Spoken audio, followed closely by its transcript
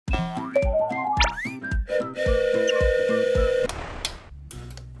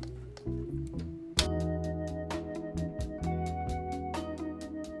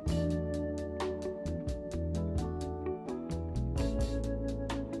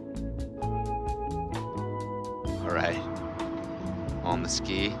Right. On the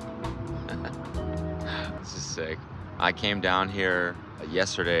ski. This is sick. I came down here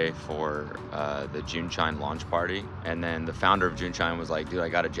yesterday for the Juneshine launch party, and then the founder of Juneshine was like, dude, I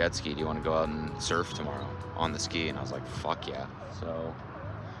got a jet ski. Do you want to go out and surf tomorrow on the ski? And I was like, fuck yeah. So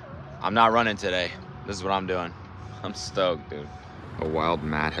I'm not running today. This is what I'm doing. I'm stoked, dude. A wild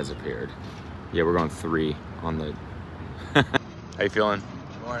mat has appeared. Yeah, we're going 3 on the... How you feeling?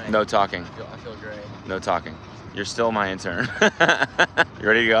 Morning. No talking. I feel great. No talking. You're still my intern. You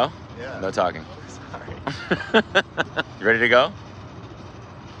ready to go? Yeah. No talking. Sorry. You ready to go?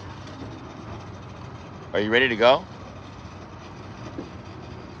 Are you ready to go?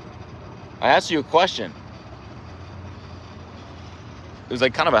 I asked you a question. It was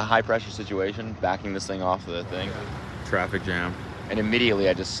like kind of a high pressure situation, backing this thing off of the thing. Traffic jam. And immediately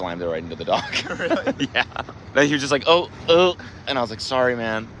I just slammed it right into the dock. Really? Yeah. Then he was just like, oh. And I was like, sorry,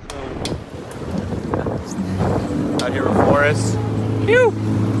 man. Out here with Forrest. Phew!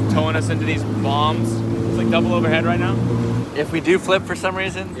 Towing us into these bombs. It's like double overhead right now. If we do flip for some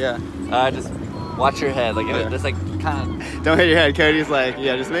reason, Yeah. just watch your head. Like, Yeah. just like kind of. Don't hit your head. Cody's like,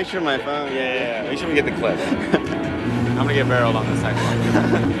 yeah, just make sure my phone. Yeah. Make sure we get the clip. I'm gonna get barreled on this next one.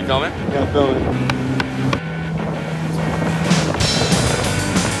 You filming? Yeah, film it.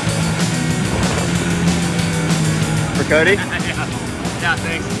 For Cody? Yeah,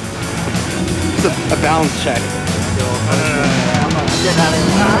 thanks. It's a balance check. Get out of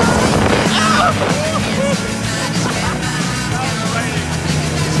here.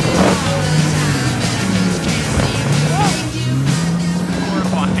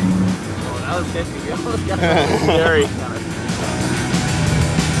 Oh, that was good. You almost got scary.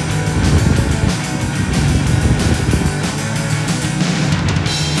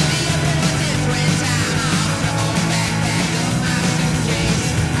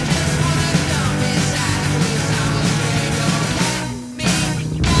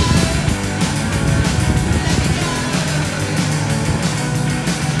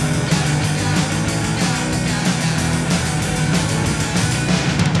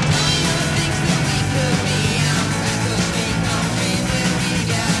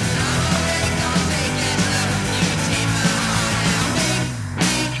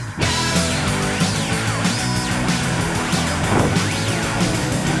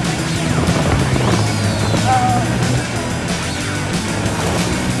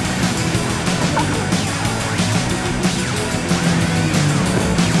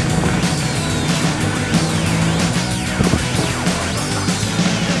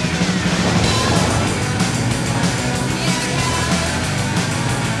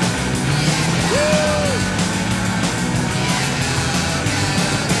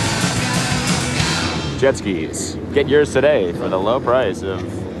 Jet skis. Get yours today for the low price of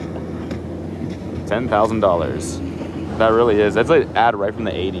 $10,000. That really is. That's an ad right from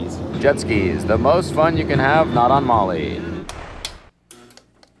the 80s. Jet skis, the most fun you can have, not on Molly.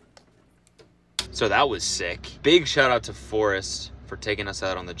 So that was sick. Big shout out to Forrest for taking us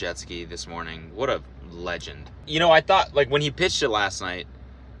out on the jet ski this morning. What a legend. You know, I thought, like, when he pitched it last night,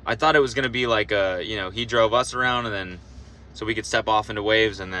 I thought it was gonna be like a, you know, he drove us around and then so we could step off into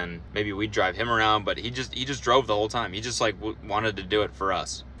waves and then maybe we'd drive him around, but he just drove the whole time. He just like wanted to do it for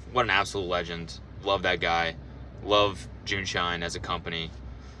us. What an absolute legend. Love that guy. Love Juneshine as a company.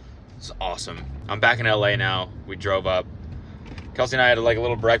 It's awesome. I'm back in LA now. We drove up. Kelsey and I had like a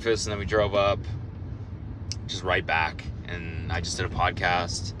little breakfast and then we drove up just right back. And I just did a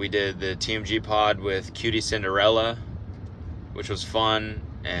podcast. We did the TMG pod with Cutie Cinderella, which was fun.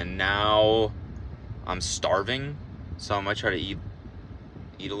 And now I'm starving. So I might try to eat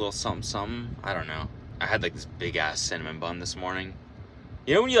a little something. I don't know. I had like this big ass cinnamon bun this morning.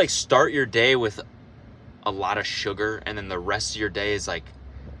 You know when you like start your day with a lot of sugar and then the rest of your day is like,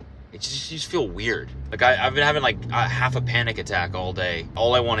 you just feel weird. Like I've been having like half a panic attack all day.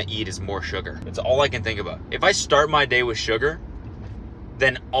 All I want to eat is more sugar. It's all I can think about. If I start my day with sugar,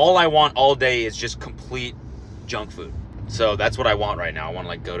 then all I want all day is just complete junk food. So that's what I want right now. I want to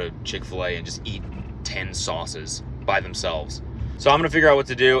like go to Chick-fil-A and just eat 10 sauces by themselves. So I'm gonna figure out what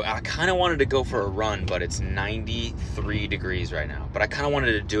to do. I kind of wanted to go for a run, but it's 93 degrees right now. But I kind of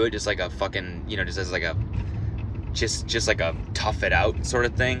wanted to do it just like a fucking, you know, just as like a, just like a tough it out sort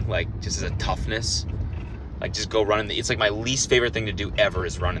of thing. Like just as a toughness. Like just go run in the, it's like my least favorite thing to do ever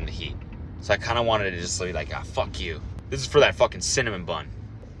is run in the heat. So I kind of wanted to just be like, ah, fuck you. This is for that fucking cinnamon bun.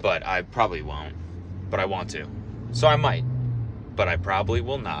 But I probably won't. But I want to. So I might. But I probably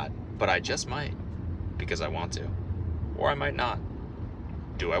will not. But I just might. Because I want to. Or I might not.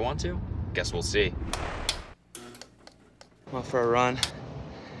 Do I want to? Guess we'll see. Well, for a run.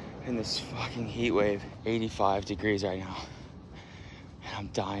 in this fucking heat wave. 85 degrees right now. And I'm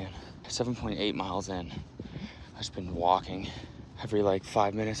dying. 7.8 miles in. I've just been walking. Every like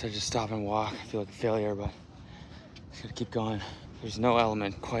 5 minutes I just stop and walk. I feel like a failure, but just gotta keep going. There's no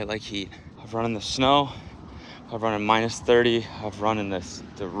element quite like heat. I've run in the snow. I've run in -30. I've run in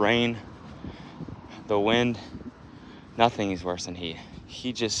the rain, the wind. Nothing is worse than heat.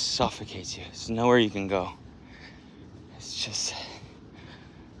 Heat just suffocates you. There's nowhere you can go. It's just,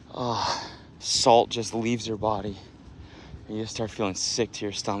 oh, salt just leaves your body. And you just start feeling sick to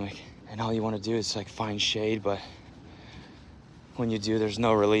your stomach. And all you want to do is like find shade, but when you do, there's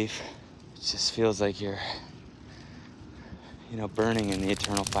no relief. It just feels like you're, you know, burning in the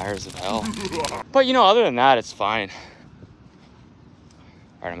eternal fires of hell. But you know, other than that, it's fine.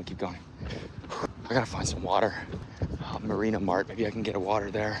 All right, I'm gonna keep going. I gotta find some water. Marina Mart, maybe I can get a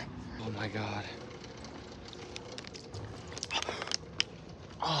water there. Oh my God.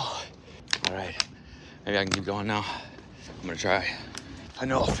 Oh, all right. Maybe I can keep going now. I'm gonna try. I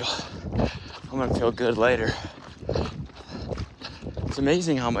know I'm gonna feel good later. It's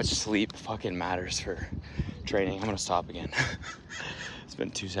amazing how much sleep fucking matters for training. I'm gonna stop again. It's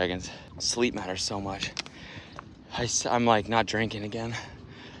been 2 seconds. Sleep matters so much. I'm like not drinking again.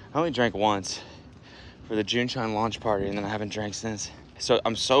 I only drank once for the Juneshine launch party, and then I haven't drank since. So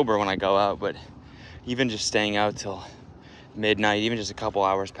I'm sober when I go out, but even just staying out till midnight, even just a couple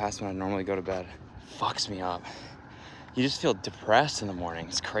hours past when I normally go to bed, fucks me up. You just feel depressed in the morning.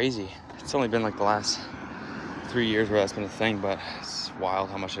 It's crazy. It's only been like the last 3 years where that's been a thing, but it's wild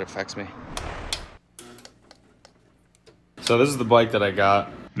how much it affects me. So this is the bike that I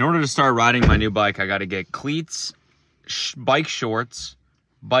got. In order to start riding my new bike, I got to get cleats, bike shorts,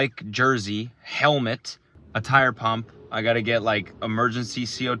 bike jersey, helmet, a tire pump. I got to get like emergency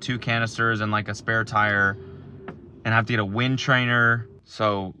CO2 canisters and like a spare tire, and I have to get a wind trainer.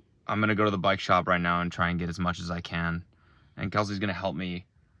 So I'm going to go to the bike shop right now and try and get as much as I can. And Kelsey's going to help me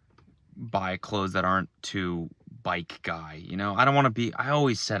buy clothes that aren't too bike guy. You know, I don't want to be, I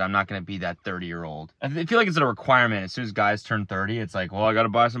always said I'm not going to be that 30-year-old. I feel like it's a requirement. As soon as guys turn 30, it's like, well, I got to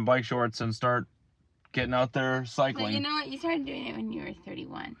buy some bike shorts and start getting out there cycling. But you know what? You started doing it when you were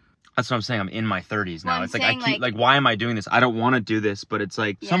 31. That's what I'm saying. I'm in my 30s now. Well, it's like, I keep, like, why am I doing this? I don't want to do this, but it's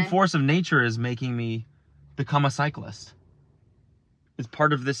like some force of nature is making me become a cyclist. It's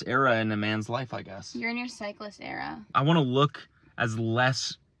part of this era in a man's life, I guess. You're in your cyclist era. I want to look as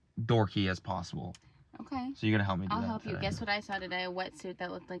less dorky as possible. Okay. So you're going to help me do that? I'll help you. today. Guess what I saw today? A wetsuit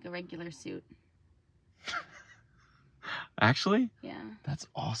that looked like a regular suit. Actually? Yeah. That's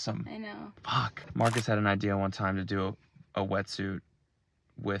awesome. I know. Fuck. Marcus had an idea one time to do a wetsuit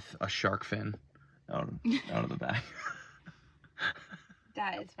with a shark fin out of the back.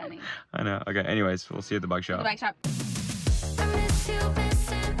 That is funny. I know. Okay, anyways, we'll see you at the bike shop. The bike shop.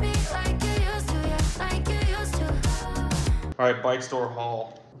 All right, bike store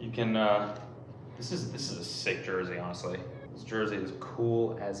haul. You can, this is a sick jersey, honestly. This jersey is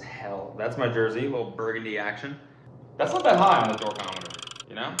cool as hell. That's my jersey, little burgundy action. That's not that high on the dorkometer,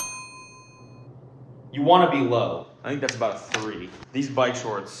 you know? You want to be low. I think that's about a 3. These bike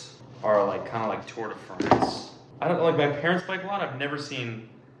shorts are like kind of like Tour de France. I don't like, my parents bike a lot. I've never seen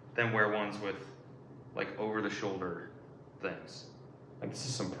them wear ones with like over the shoulder things. Like this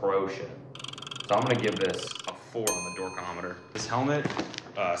is some pro shit. So I'm gonna give this a 4 on the dorkometer. This helmet,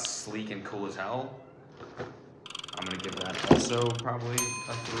 sleek and cool as hell. I'm gonna give that also probably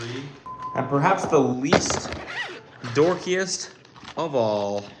a 3. And perhaps the least dorkiest of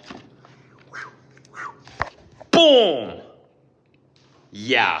all. Boom!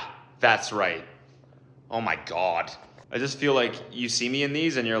 Yeah, that's right. Oh my God. I just feel like you see me in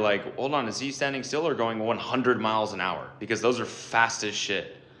these and you're like, hold on, is he standing still or going 100 miles an hour? Because those are fast as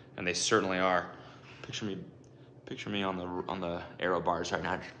shit. And they certainly are. Picture me on the aero bars right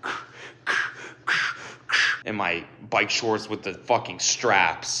now. In my bike shorts with the fucking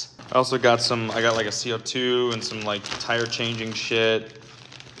straps. I also got I got like a CO2 and some like tire changing shit.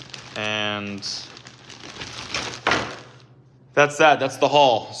 And that's the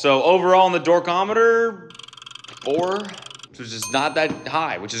haul. So overall on the dorkometer, 4, which is just not that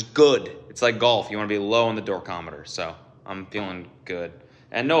high, which is good. It's like golf. You want to be low on the dorkometer. So I'm feeling good.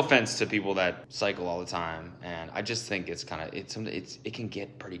 And no offense to people that cycle all the time. And I just think it's kind of, it can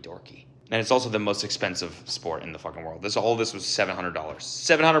get pretty dorky. And it's also the most expensive sport in the fucking world. All this was $700.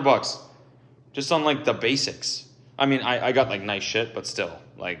 $700 just on like the basics. I mean, I got like nice shit, but still,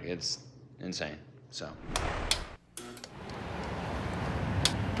 like it's insane. So.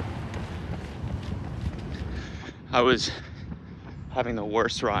 I was having the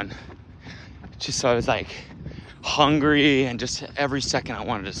worst run. Just so I was like hungry, and just every second I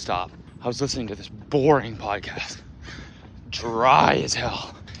wanted to stop. I was listening to this boring podcast, dry as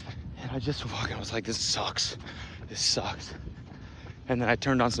hell. And I just fucking was like, this sucks. This sucks. And then I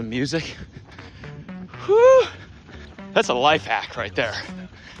turned on some music. Whew. That's a life hack right there.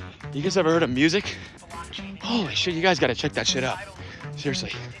 You guys ever heard of music? Holy shit, you guys gotta check that shit out.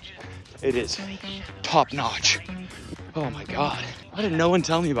 Seriously, it is top notch. Oh my God. Why did no one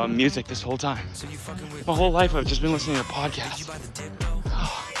tell me about music this whole time? My whole life I've just been listening to podcasts.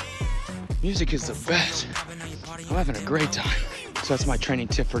 Oh, music is the best. I'm having a great time. So that's my training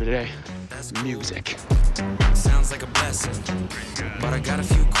tip for today. Music. Sounds like a blessing, but I got a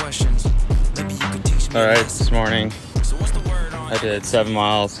few questions. Maybe you could teach me. All right, this morning So what's the word on I did 7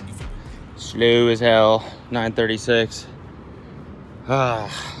 miles. Slow as hell, 9:36.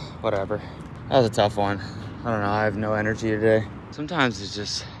 Whatever. That was a tough one. I don't know, I have no energy today. Sometimes it's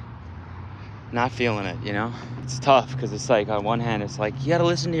just not feeling it, you know? It's tough because it's like on one hand, it's like you gotta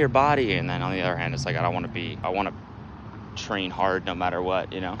listen to your body, and then on the other hand, it's like I want to train hard no matter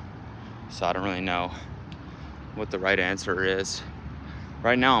what, you know? So I don't really know what the right answer is.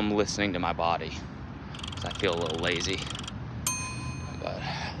 Right now I'm listening to my body because I feel a little lazy. But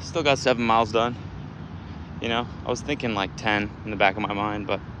still got 7 miles done. You know, I was thinking like 10 in the back of my mind,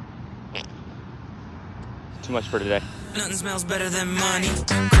 but too much for today. Nothing smells better than money.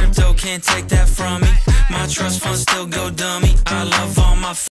 Crypto can't take that from me. My trust fund still go dummy. I love all my